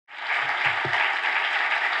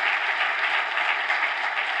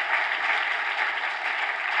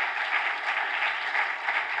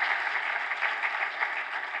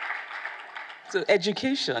So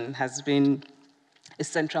education has been a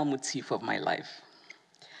central motif of my life.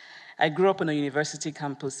 I grew up on a university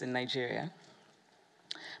campus in Nigeria.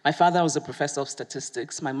 My father was a professor of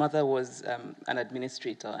statistics. My mother was an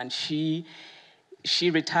administrator, and she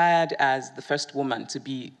retired as the first woman to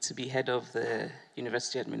be head of the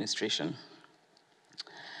university administration.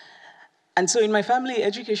 And so in my family,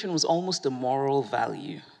 education was almost a moral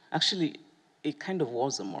value. Actually, it kind of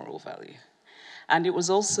was a moral value. And it was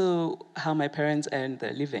also how my parents earned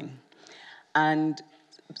their living. And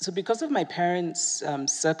so because of my parents'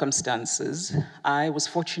 circumstances, I was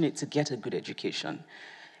fortunate to get a good education.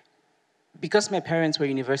 Because my parents were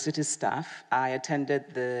university staff, I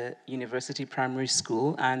attended the university primary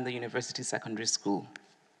school and the university secondary school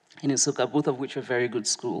in Nsukka, both of which were very good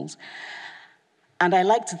schools. And I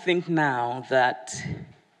like to think now that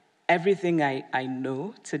everything I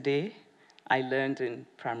know today, I learned in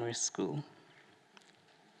primary school.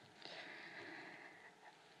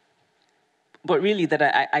 But really, that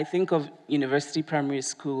I think of university primary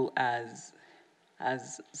school as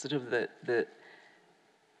sort of the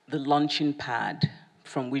launching pad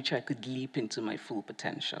from which I could leap into my full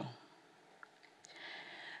potential.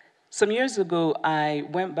 Some years ago, I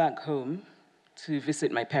went back home to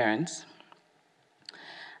visit my parents,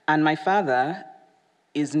 and my father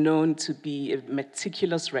is known to be a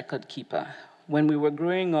meticulous record keeper. When we were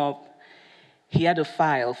growing up, he had a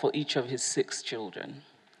file for each of his 6 children.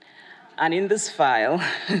 And in this file,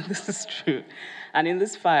 this is true, and in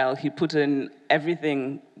this file, he put in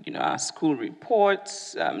everything, our school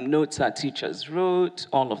reports, notes our teachers wrote,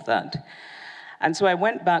 all of that. And so I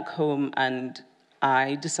went back home and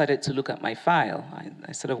I decided to look at my file.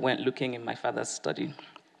 I sort of went looking in my father's study.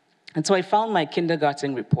 And so I found my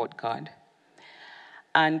kindergarten report card.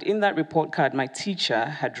 And in that report card, my teacher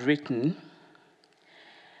had written,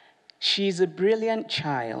 "She's a brilliant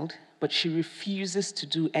child, but she refuses to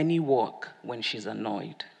do any work when she's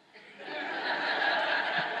annoyed."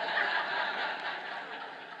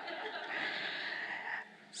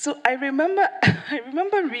 So I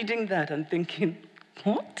remember reading that and thinking,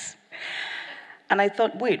 what? And I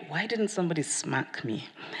thought, wait, why didn't somebody smack me?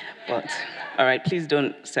 But, all right, please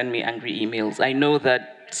don't send me angry emails. I know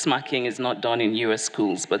that smacking is not done in US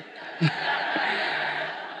schools, but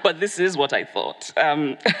but this is what I thought.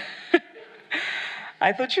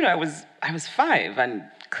 I thought, I was 5, and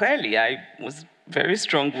clearly I was very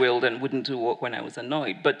strong-willed and wouldn't do work when I was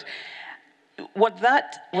annoyed. But what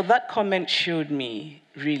that comment showed me,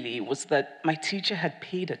 really, was that my teacher had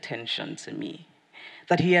paid attention to me,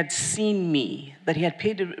 that he had seen me, that he had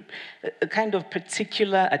paid a kind of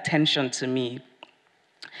particular attention to me.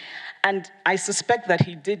 And I suspect that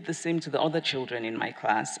he did the same to the other children in my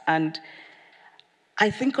class. And I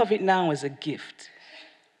think of it now as a gift.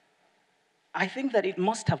 I think that it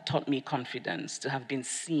must have taught me confidence to have been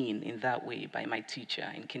seen in that way by my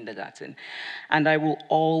teacher in kindergarten. And I will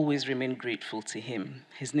always remain grateful to him.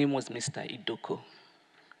 His name was Mr. Idoko.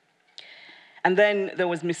 And then there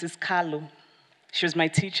was Mrs. Kalu. She was my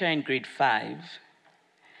teacher in grade 5.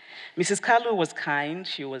 Mrs. Kalu was kind,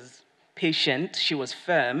 she was patient, she was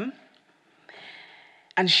firm.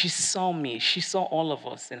 And she saw me, she saw all of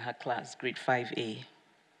us in her class, grade 5A.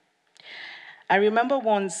 I remember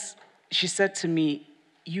once she said to me,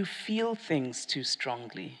 "You feel things too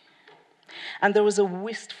strongly." And there was a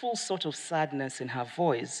wistful sort of sadness in her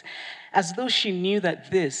voice, as though she knew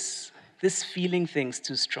that this feeling things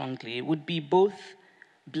too strongly would be both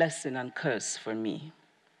blessing and curse for me.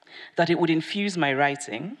 That it would infuse my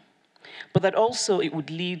writing, but that also it would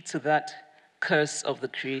lead to that curse of the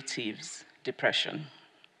creatives, depression.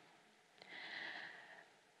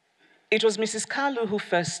 It was Mrs. Kalu who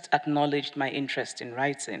first acknowledged my interest in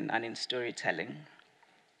writing and in storytelling.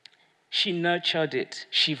 She nurtured it,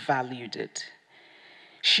 she valued it.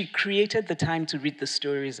 She created the time to read the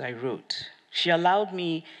stories I wrote. She allowed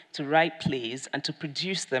me to write plays and to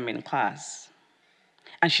produce them in class.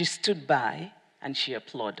 And she stood by and she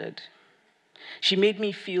applauded. She made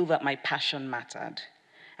me feel that my passion mattered,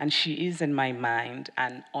 and she is, in my mind,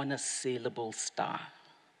 an unassailable star.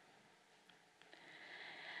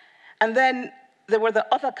 And then there were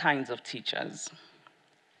the other kinds of teachers.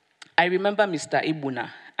 I remember Mr. Ibuna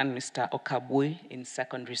and Mr. Okabwe in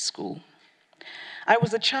secondary school. I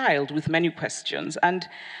was a child with many questions, and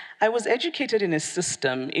I was educated in a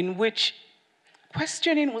system in which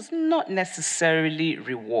questioning was not necessarily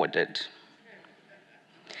rewarded.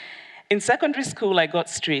 In secondary school, I got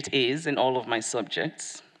straight A's in all of my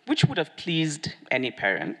subjects, which would have pleased any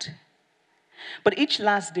parent. But each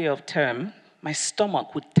last day of term, my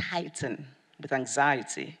stomach would tighten with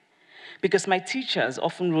anxiety because my teachers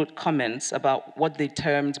often wrote comments about what they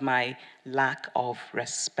termed my lack of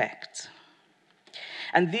respect.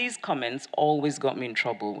 And these comments always got me in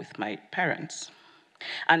trouble with my parents.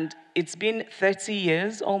 And it's been 30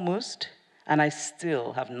 years almost, and I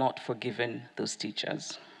still have not forgiven those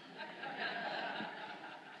teachers.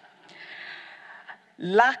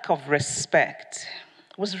 Lack of respect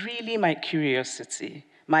was really my curiosity,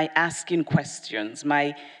 my asking questions,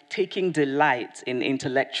 my taking delight in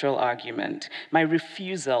intellectual argument, my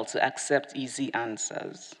refusal to accept easy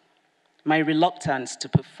answers, my reluctance to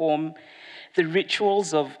perform the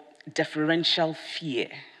rituals of deferential fear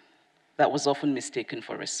that was often mistaken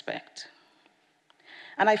for respect.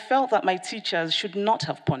 And I felt that my teachers should not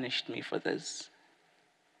have punished me for this.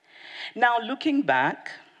 Now, looking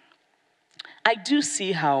back, I do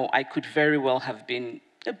see how I could very well have been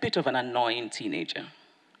a bit of an annoying teenager.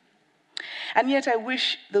 And yet I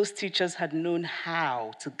wish those teachers had known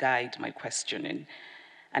how to guide my questioning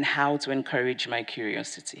and how to encourage my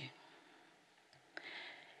curiosity.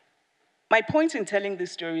 My point in telling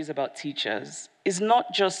these stories about teachers is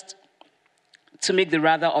not just to make the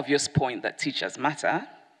rather obvious point that teachers matter,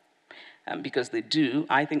 because they do.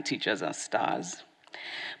 I think teachers are stars.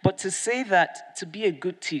 But to say that to be a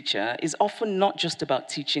good teacher is often not just about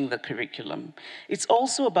teaching the curriculum. It's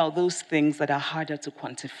also about those things that are harder to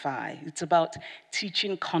quantify. It's about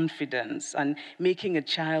teaching confidence and making a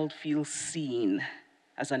child feel seen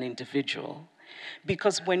as an individual.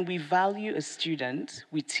 Because when we value a student,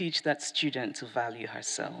 we teach that student to value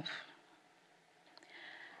herself.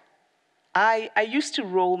 I used to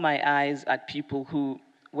roll my eyes at people who,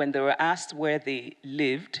 when they were asked where they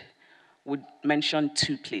lived, would mention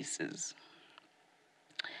 2 places.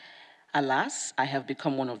 Alas, I have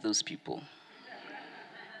become one of those people.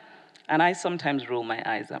 And I sometimes roll my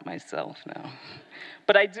eyes at myself now.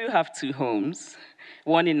 But I do have 2 homes,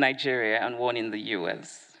 one in Nigeria and one in the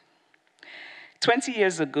US. 20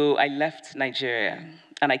 years ago, I left Nigeria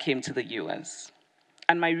and I came to the US.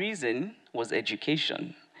 And my reason was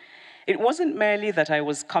education. It wasn't merely that I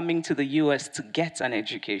was coming to the US to get an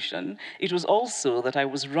education, it was also that I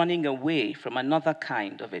was running away from another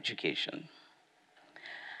kind of education.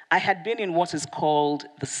 I had been in what is called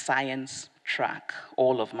the science track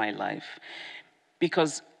all of my life,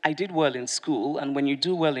 because I did well in school, and when you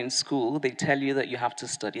do well in school, they tell you that you have to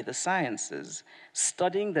study the sciences.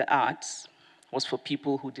 Studying the arts was for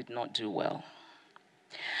people who did not do well.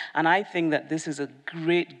 And I think that this is a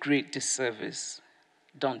great, great disservice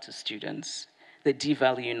done to students, the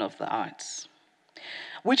devaluing of the arts,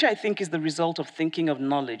 which I think is the result of thinking of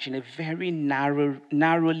knowledge in a very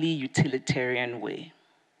narrowly utilitarian way.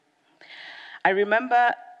 I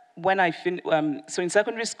remember when so in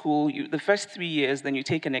secondary school, the first 3 years, then you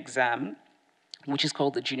take an exam, which is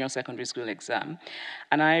called the junior secondary school exam.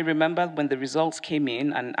 And I remember when the results came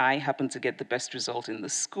in, and I happened to get the best result in the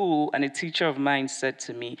school, and a teacher of mine said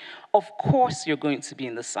to me, "Of course you're going to be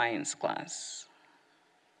in the science class.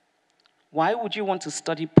 Why would you want to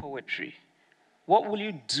study poetry? What will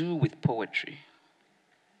you do with poetry?"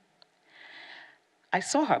 I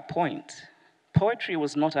saw her point. Poetry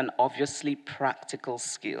was not an obviously practical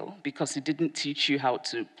skill because it didn't teach you how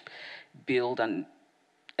to build an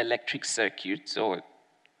electric circuit or,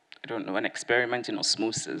 I don't know, an experiment in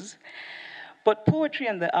osmosis. But poetry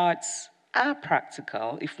and the arts are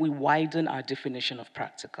practical if we widen our definition of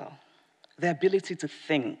practical. The ability to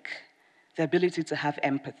think, the ability to have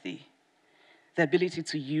empathy, the ability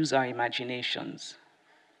to use our imaginations.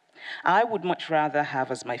 I would much rather have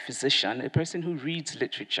as my physician a person who reads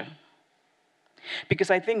literature, because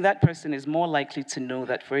I think that person is more likely to know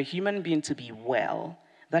that for a human being to be well,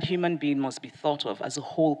 that human being must be thought of as a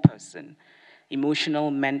whole person, emotional,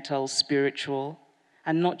 mental, spiritual,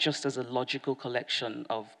 and not just as a logical collection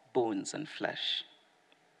of bones and flesh.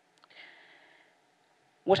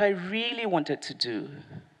 What I really wanted to do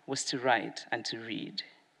was to write and to read.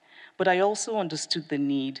 But I also understood the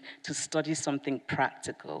need to study something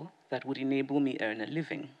practical that would enable me earn a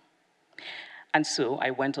living. And so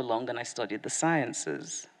I went along and I studied the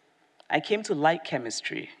sciences. I came to like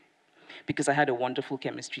chemistry because I had a wonderful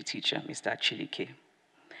chemistry teacher, Mr. Achilike.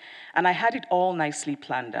 And I had it all nicely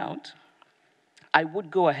planned out. I would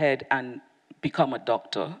go ahead and become a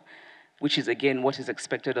doctor, which is, again, what is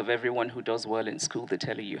expected of everyone who does well in school. They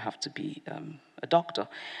tell you have to be a doctor.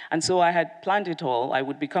 And so I had planned it all. I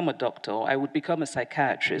would become a doctor. I would become a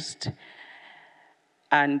psychiatrist.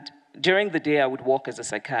 And during the day, I would work as a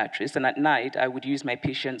psychiatrist. And at night, I would use my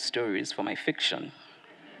patient stories for my fiction.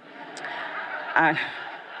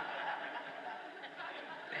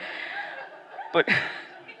 But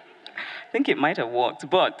I think it might have worked.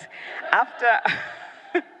 But after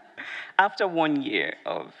after 1 year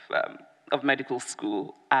of medical school,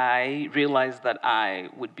 I realized that I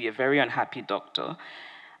would be a very unhappy doctor.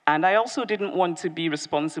 And I also didn't want to be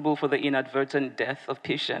responsible for the inadvertent death of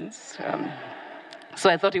patients. So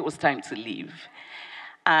I thought it was time to leave.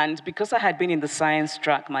 And because I had been in the science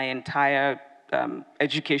track my entire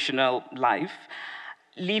educational life,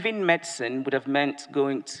 leaving medicine would have meant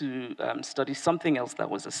going to study something else that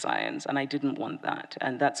was a science, and I didn't want that.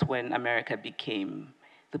 And that's when America became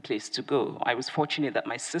the place to go. I was fortunate that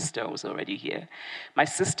my sister was already here. My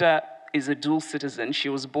sister is a dual citizen. She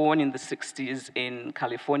was born in the 60s in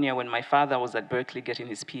California when my father was at Berkeley getting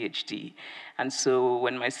his PhD. And so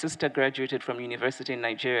when my sister graduated from university in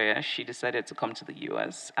Nigeria, she decided to come to the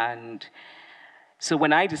US. And so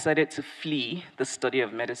when I decided to flee the study of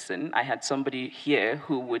medicine, I had somebody here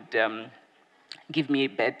who would give me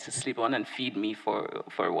a bed to sleep on and feed me for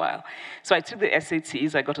a while. So I took the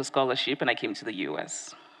SATs, I got a scholarship, and I came to the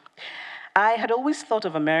US. I had always thought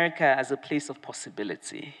of America as a place of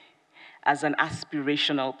possibility, as an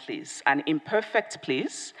aspirational place, an imperfect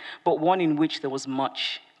place, but one in which there was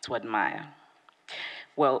much to admire.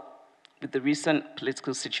 Well, with the recent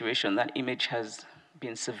political situation, that image has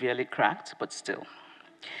been severely cracked, but still.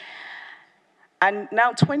 And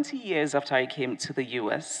now, 20 years after I came to the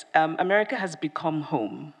US, America has become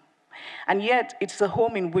home. And yet, it's a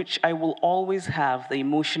home in which I will always have the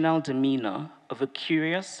emotional demeanor of a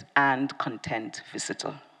curious and content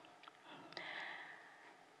visitor.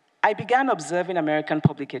 I began observing American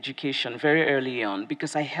public education very early on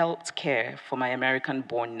because I helped care for my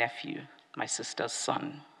American-born nephew, my sister's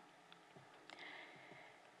son.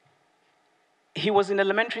 He was in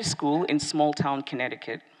elementary school in small-town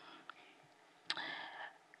Connecticut.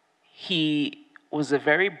 He was a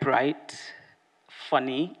very bright,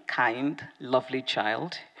 funny, kind, lovely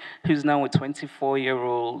child who's now a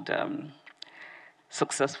 24-year-old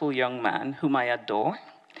successful young man whom I adore.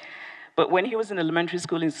 But when he was in elementary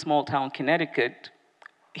school in small-town Connecticut,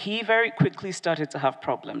 he very quickly started to have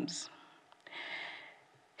problems.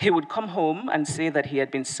 He would come home and say that he had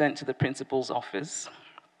been sent to the principal's office.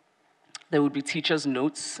 There would be teacher's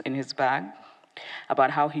notes in his bag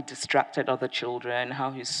about how he distracted other children,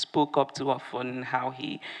 how he spoke up too often, how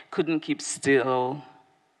he couldn't keep still.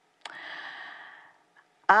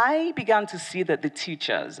 I began to see that the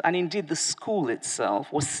teachers, and indeed the school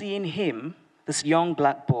itself, was seeing him, this young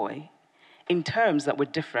black boy, in terms that were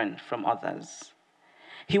different from others.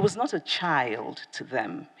 He was not a child to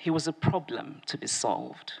them. He was a problem to be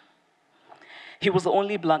solved. He was the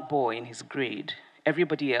only black boy in his grade.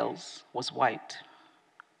 Everybody else was white.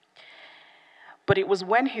 But it was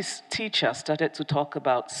when his teacher started to talk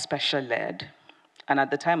about special ed, and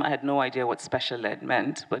at the time I had no idea what special ed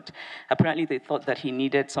meant, but apparently they thought that he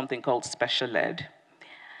needed something called special ed.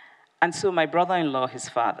 And so my brother-in-law, his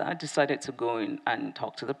father, decided to go in and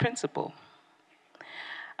talk to the principal.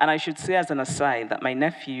 And I should say as an aside that my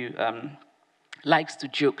nephew likes to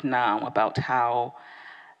joke now about how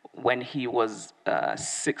when he was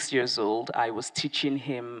 6 years old, I was teaching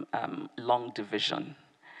him long division.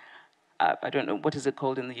 I don't know, what is it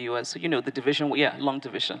called in the US? You know, the division, yeah, long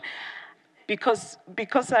division. Because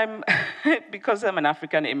I'm an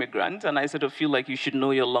African immigrant, and I sort of feel like you should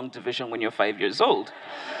know your long division when you're 5 years old.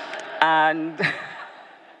 And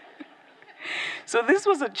so this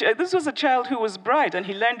was a child who was bright, and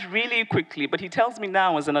he learned really quickly, but he tells me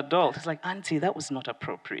now as an adult, he's like, Auntie, that was not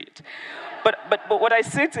appropriate. But what I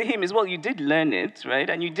say to him is, well, you did learn it, right?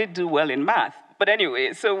 And you did do well in math. But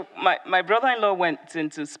anyway, so my brother-in-law went in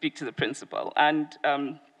to speak to the principal, and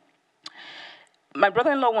my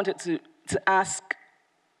brother-in-law wanted to ask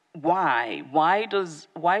why. Why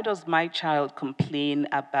does my child complain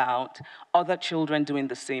about other children doing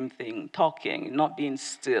the same thing, talking, not being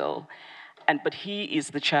still? But he is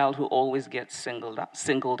the child who always gets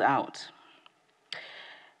singled out.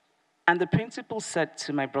 And the principal said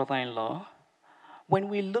to my brother-in-law, when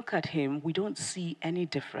we look at him, we don't see any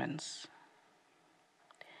difference.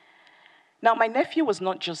 Now, my nephew was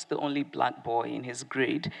not just the only black boy in his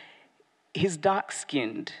grade. He's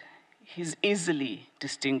dark-skinned. He's easily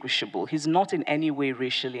distinguishable. He's not in any way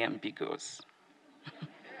racially ambiguous.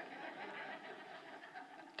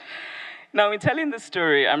 Now, in telling this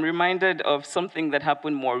story, I'm reminded of something that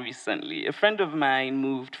happened more recently. A friend of mine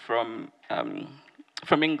moved from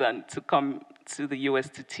England to come to the US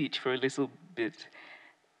to teach for a little bit.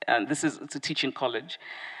 And this is to teach in college.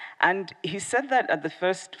 And he said that at the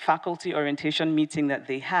first faculty orientation meeting that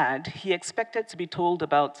they had, he expected to be told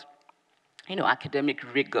about, academic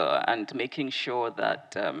rigor and making sure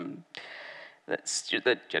that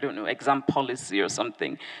that, I don't know, exam policy or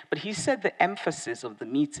something. But he said the emphasis of the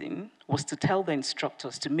meeting was to tell the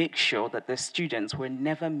instructors to make sure that their students were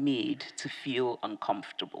never made to feel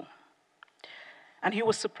uncomfortable. And he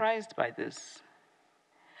was surprised by this.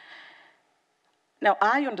 Now,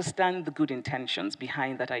 I understand the good intentions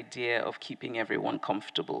behind that idea of keeping everyone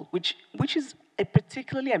comfortable, which is a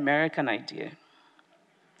particularly American idea.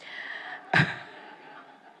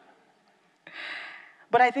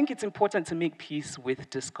 But I think it's important to make peace with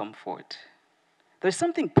discomfort. There's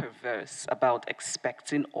something perverse about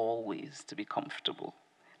expecting always to be comfortable.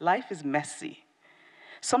 Life is messy.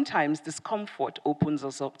 Sometimes discomfort opens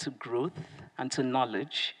us up to growth and to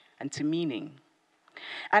knowledge and to meaning.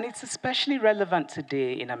 And it's especially relevant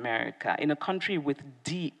today in America, in a country with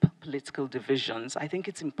deep political divisions. I think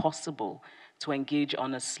it's impossible to engage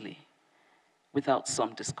honestly without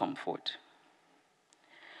some discomfort.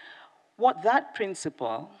 What that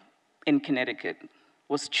principal in Connecticut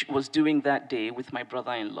was doing that day with my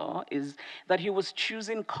brother-in-law is that he was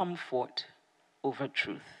choosing comfort over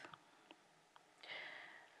truth.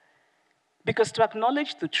 Because to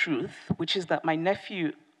acknowledge the truth, which is that my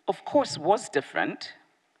nephew, of course, was different,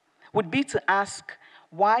 would be to ask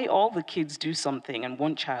why all the kids do something and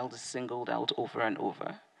one child is singled out over and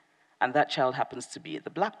over, and that child happens to be the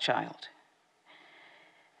black child.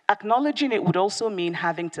 Acknowledging it would also mean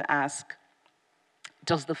having to ask,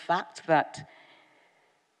 does the fact that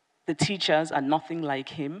the teachers are nothing like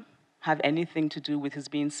him have anything to do with his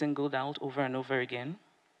being singled out over and over again?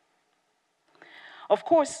 Of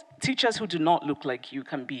course, teachers who do not look like you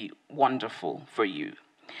can be wonderful for you.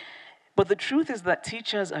 But the truth is that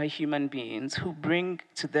teachers are human beings who bring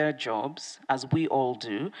to their jobs, as we all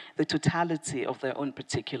do, the totality of their own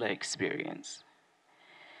particular experience.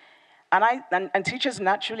 And teachers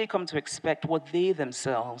naturally come to expect what they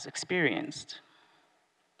themselves experienced.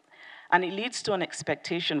 And it leads to an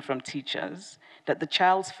expectation from teachers that the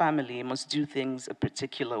child's family must do things a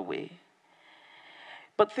particular way.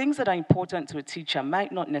 But things that are important to a teacher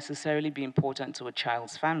might not necessarily be important to a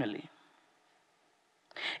child's family.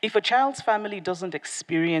 If a child's family doesn't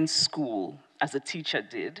experience school as a teacher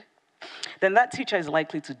did, then that teacher is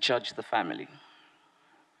likely to judge the family.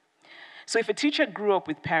 So if a teacher grew up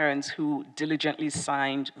with parents who diligently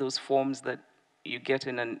signed those forms that you get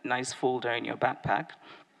in a nice folder in your backpack,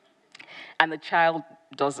 and the child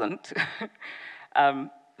doesn't,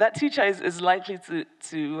 that teacher is likely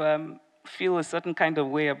to feel a certain kind of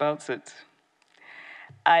way about it.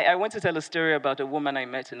 I want to tell a story about a woman I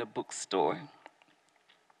met in a bookstore.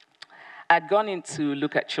 I'd gone in to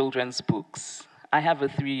look at children's books. I have a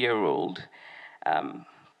 3-year-old,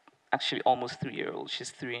 actually almost 3-year-old.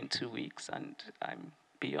 She's 3 in 2 weeks, and I'm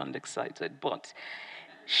beyond excited. But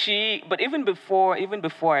even before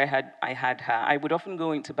I had her, I would often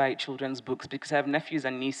go in to buy children's books because I have nephews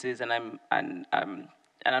and nieces, and I'm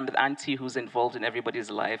the auntie who's involved in everybody's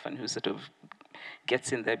life and who sort of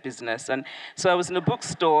gets in their business. And so I was in a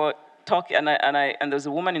bookstore talking, and there was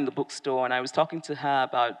a woman in the bookstore, and I was talking to her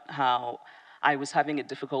about how I was having a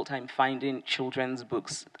difficult time finding children's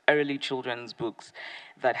books, early children's books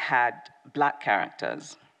that had black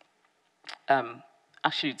characters.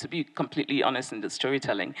 Actually, to be completely honest in the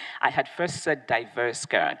storytelling, I had first said diverse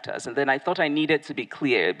characters, and then I thought I needed to be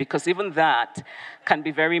clear, because even that can be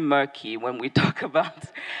very murky when we talk about,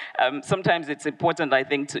 sometimes it's important, I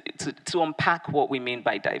think, to unpack what we mean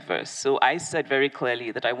by diverse. So I said very clearly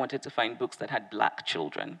that I wanted to find books that had black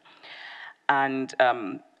children. And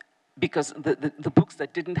because the books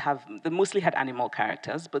that didn't have, they mostly had animal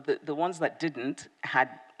characters, but the ones that didn't had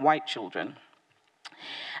white children.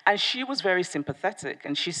 And she was very sympathetic,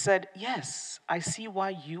 and she said, yes, I see why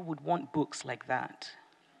you would want books like that.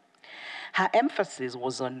 Her emphasis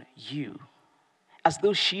was on you, as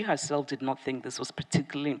though she herself did not think this was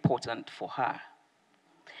particularly important for her.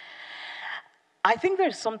 I think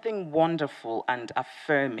there's something wonderful and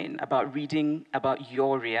affirming about reading about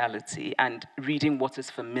your reality and reading what is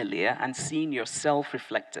familiar and seeing yourself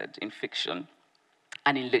reflected in fiction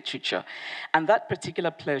and in literature. And that particular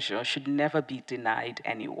pleasure should never be denied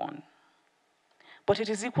anyone. But it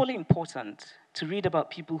is equally important to read about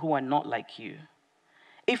people who are not like you.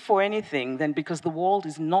 If for anything, then because the world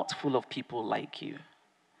is not full of people like you.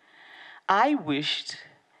 I wished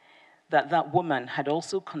that that woman had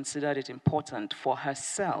also considered it important for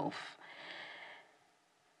herself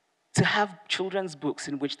to have children's books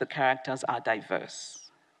in which the characters are diverse.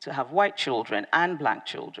 To have white children and black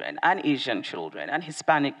children and Asian children and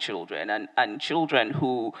Hispanic children and children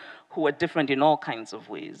who are different in all kinds of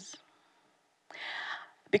ways.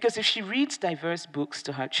 Because if she reads diverse books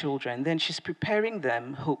to her children, then she's preparing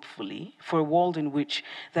them, hopefully, for a world in which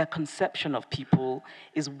their conception of people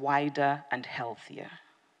is wider and healthier.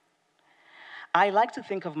 I like to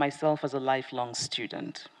think of myself as a lifelong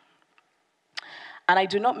student. And I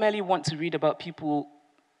do not merely want to read about people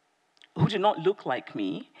who do not look like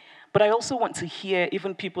me, but I also want to hear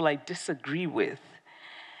even people I disagree with.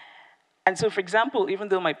 And so, for example, even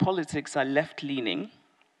though my politics are left-leaning,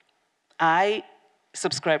 I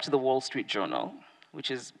subscribe to the Wall Street Journal,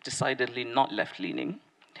 which is decidedly not left-leaning.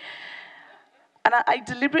 And I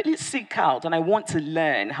deliberately seek out and I want to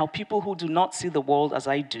learn how people who do not see the world as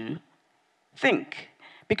I do think,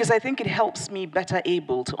 because I think it helps me better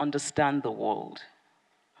able to understand the world.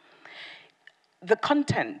 The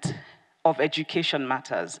content of education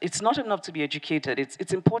matters. It's not enough to be educated.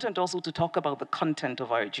 It's important also to talk about the content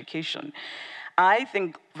of our education. I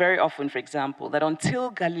think very often, for example, that until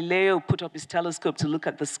Galileo put up his telescope to look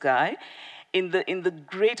at the sky, in the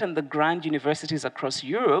great and the grand universities across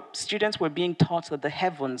Europe, students were being taught that the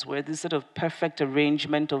heavens were this sort of perfect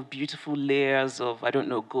arrangement of beautiful layers of, I don't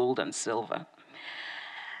know, gold and silver.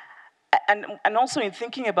 And also in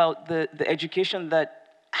thinking about the education that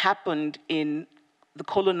happened in the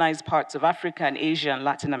colonized parts of Africa and Asia and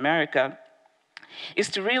Latin America, is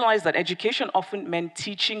to realize that education often meant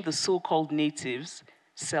teaching the so-called natives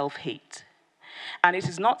self-hate. And it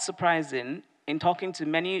is not surprising, in talking to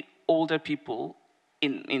many older people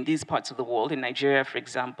in these parts of the world, in Nigeria, for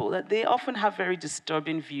example, that they often have very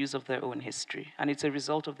disturbing views of their own history, and it's a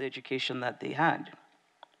result of the education that they had.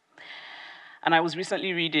 And I was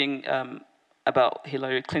recently reading about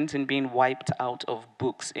Hillary Clinton being wiped out of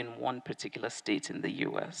books in one particular state in the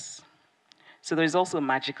US. So there's also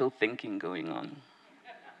magical thinking going on.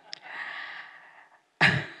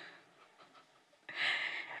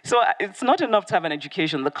 So it's not enough to have an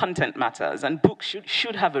education, the content matters, and books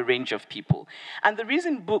should have a range of people. And the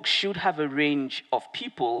reason books should have a range of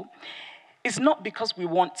people is not because we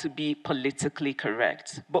want to be politically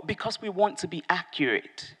correct, but because we want to be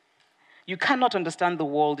accurate. You cannot understand the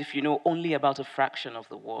world if you know only about a fraction of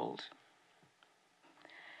the world.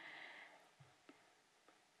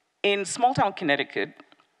 In small-town Connecticut,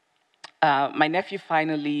 my nephew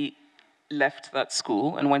finally left that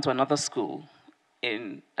school and went to another school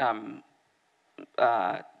in so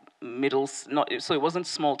it wasn't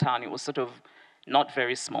small town, it was sort of not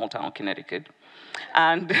very small town Connecticut.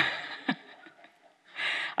 And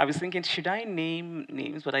I was thinking, should I name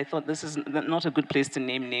names? But I thought this is not a good place to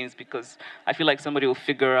name names because I feel like somebody will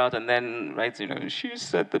figure out and then write, you know, she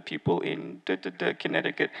said the people in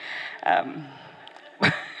Connecticut.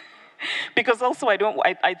 Because also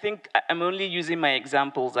I think I'm only using my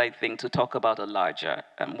examples, I think, to talk about a larger,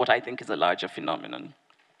 what I think is a larger phenomenon.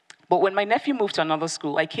 But when my nephew moved to another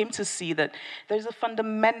school, I came to see that there's a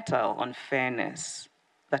fundamental unfairness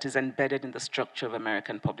that is embedded in the structure of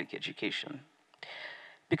American public education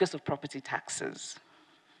because of property taxes.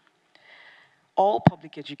 All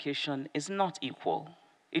public education is not equal.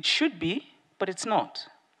 It should be, but it's not.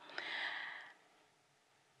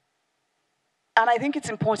 And I think it's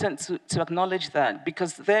important to acknowledge that,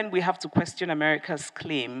 because then we have to question America's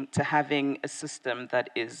claim to having a system that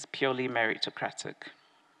is purely meritocratic.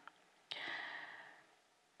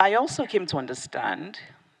 I also came to understand,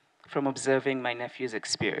 from observing my nephew's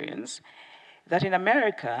experience, that in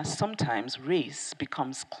America, sometimes race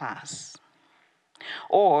becomes class.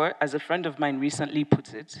 Or, as a friend of mine recently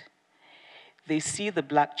put it, they see the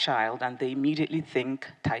black child and they immediately think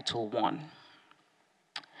Title I.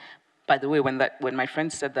 By the way, when my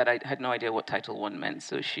friend said that, I had no idea what Title I meant,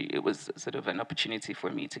 so it was sort of an opportunity for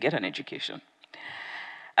me to get an education.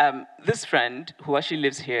 This friend, who actually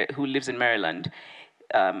lives here, who lives in Maryland,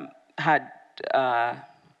 had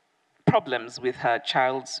problems with her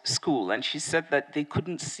child's school, and she said that they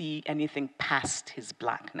couldn't see anything past his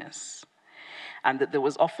blackness, and that there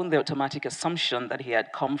was often the automatic assumption that he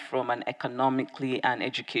had come from an economically and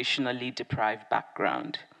educationally deprived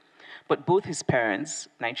background. But both his parents,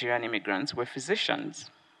 Nigerian immigrants, were physicians.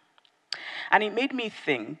 And it made me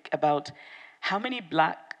think about how many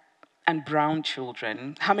black and brown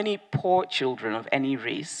children, how many poor children of any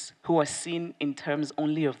race who are seen in terms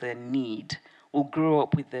only of their need will grow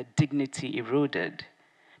up with their dignity eroded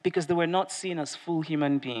because they were not seen as full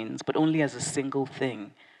human beings, but only as a single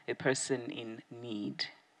thing, a person in need.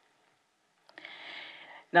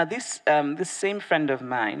 Now, this same friend of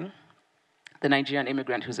mine, the Nigerian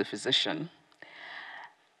immigrant who's a physician,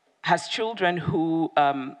 has children who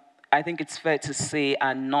I think it's fair to say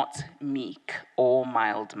are not meek or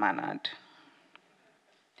mild-mannered.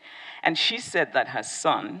 And she said that her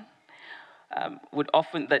son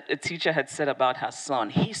that a teacher had said about her son,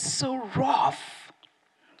 he's so rough.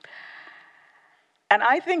 And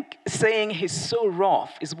I think saying he's so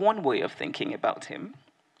rough is one way of thinking about him.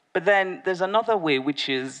 But then there's another way, which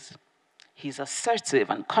is he's assertive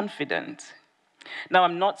and confident. Now,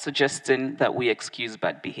 I'm not suggesting that we excuse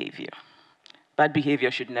bad behavior. Bad behavior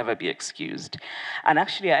should never be excused. And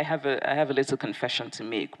actually, I have a little confession to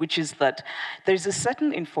make, which is that there's a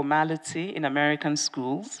certain informality in American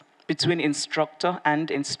schools between instructor and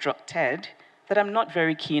instructed that I'm not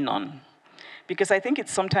very keen on. Because I think it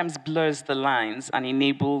sometimes blurs the lines and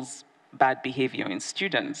enables bad behavior in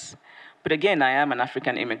students. But again, I am an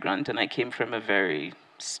African immigrant, and I came from a very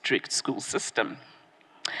strict school system.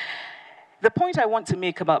 The point I want to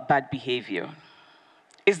make about bad behavior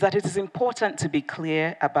is that it is important to be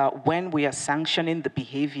clear about when we are sanctioning the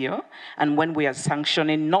behavior and when we are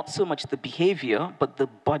sanctioning not so much the behavior, but the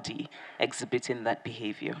body exhibiting that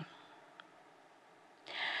behavior.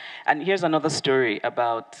 And here's another story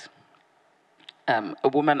about a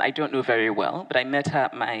woman I don't know very well, but I met her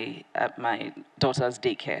at my daughter's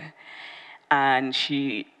daycare. And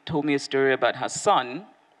she told me a story about her son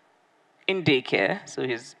in daycare, so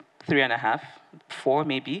he's 3.5, 4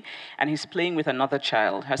 maybe, and he's playing with another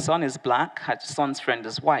child. Her son is black, her son's friend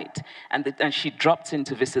is white. And she dropped in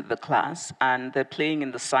to visit the class, and they're playing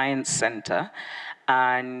in the science center.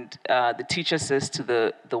 And the teacher says to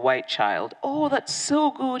the white child, "Oh, that's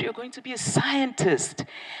so good, you're going to be a scientist."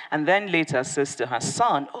 And then later says to her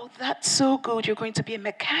son, "Oh, that's so good, you're going to be a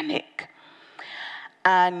mechanic."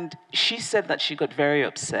 And she said that she got very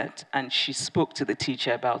upset, and she spoke to the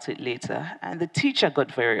teacher about it later. And the teacher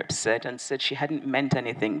got very upset and said she hadn't meant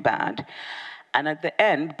anything bad. And at the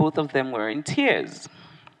end, both of them were in tears.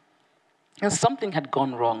 And something had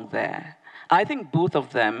gone wrong there. I think both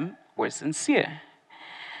of them were sincere.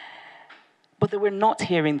 But they were not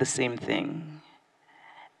hearing the same thing.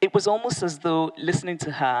 It was almost as though, listening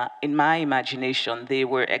to her, in my imagination, they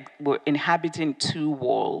were inhabiting two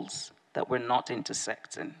walls that were not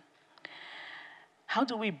intersecting. How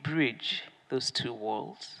do we bridge those two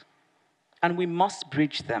walls? And we must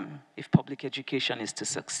bridge them if public education is to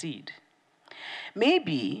succeed.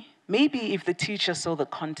 Maybe if the teacher saw the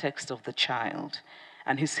context of the child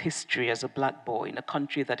and his history as a black boy in a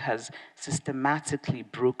country that has systematically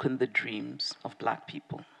broken the dreams of black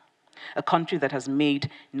people, a country that has made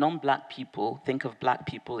non-black people think of black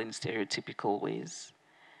people in stereotypical ways.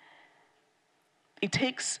 It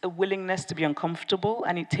takes a willingness to be uncomfortable,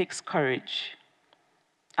 and it takes courage.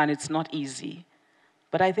 And it's not easy.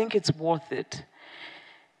 But I think it's worth it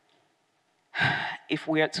if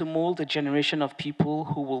we are to mold a generation of people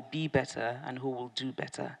who will be better and who will do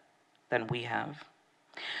better than we have.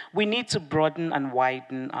 We need to broaden and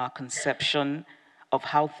widen our conception of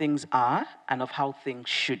how things are and of how things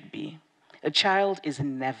should be. A child is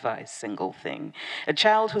never a single thing. A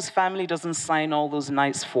child whose family doesn't sign all those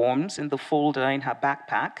nice forms in the folder in her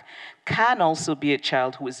backpack can also be a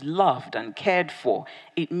child who is loved and cared for.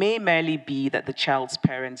 It may merely be that the child's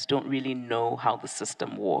parents don't really know how the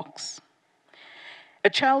system works. A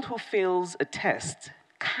child who fails a test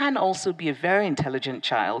can also be a very intelligent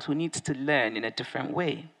child who needs to learn in a different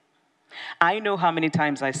way. I know how many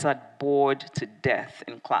times I sat bored to death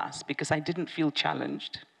in class because I didn't feel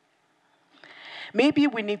challenged. Maybe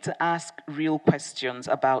we need to ask real questions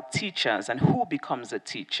about teachers and who becomes a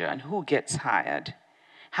teacher and who gets hired.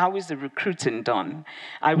 How is the recruiting done?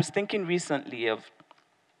 I was thinking recently of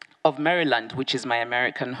Maryland, which is my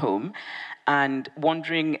American home, and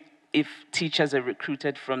wondering if teachers are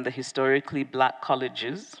recruited from the historically black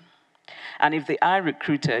colleges. And if they are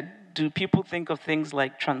recruited, do people think of things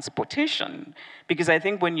like transportation? Because I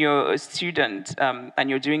think when you're a student and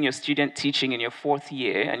you're doing your student teaching in your 4th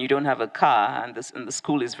year and you don't have a car and the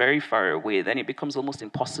school is very far away, then it becomes almost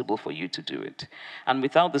impossible for you to do it. And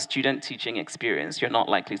without the student teaching experience, you're not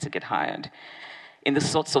likely to get hired in the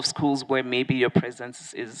sorts of schools where maybe your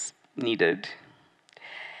presence is needed.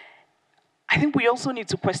 I think we also need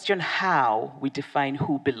to question how we define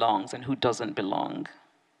who belongs and who doesn't belong.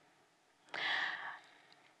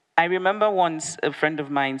 I remember once a friend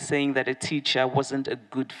of mine saying that a teacher wasn't a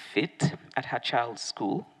good fit at her child's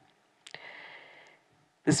school.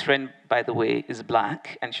 This friend, by the way, is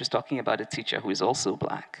black, and she's talking about a teacher who is also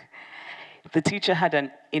black. The teacher had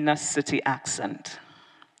an inner city accent.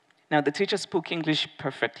 Now, the teacher spoke English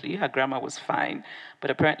perfectly, her grammar was fine,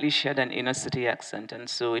 but apparently she had an inner city accent, and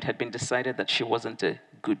so it had been decided that she wasn't a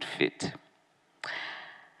good fit.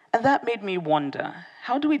 And that made me wonder,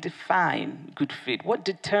 how do we define good fit? What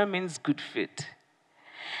determines good fit?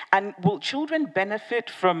 And will children benefit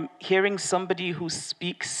from hearing somebody who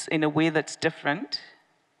speaks in a way that's different?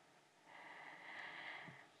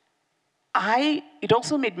 it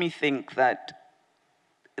also made me think that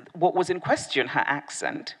what was in question, her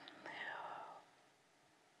accent,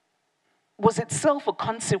 was itself a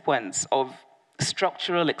consequence of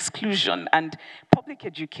structural exclusion. And public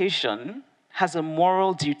education has a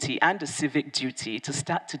moral duty and a civic duty to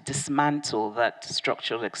start to dismantle that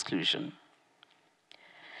structural exclusion.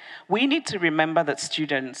 We need to remember that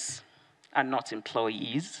students are not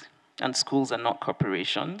employees and schools are not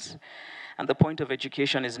corporations. And the point of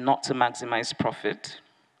education is not to maximize profit.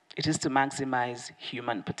 It is to maximize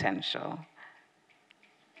human potential.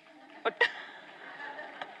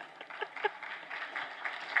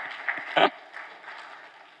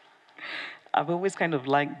 I've always kind of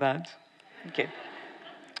liked that. Okay.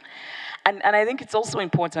 And I think it's also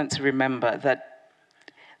important to remember that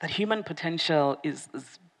human potential is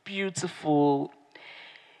this beautiful,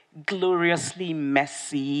 gloriously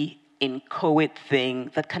messy, inchoate thing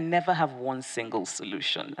that can never have one single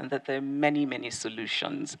solution, and that there are many, many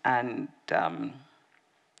solutions. And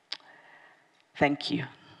thank you.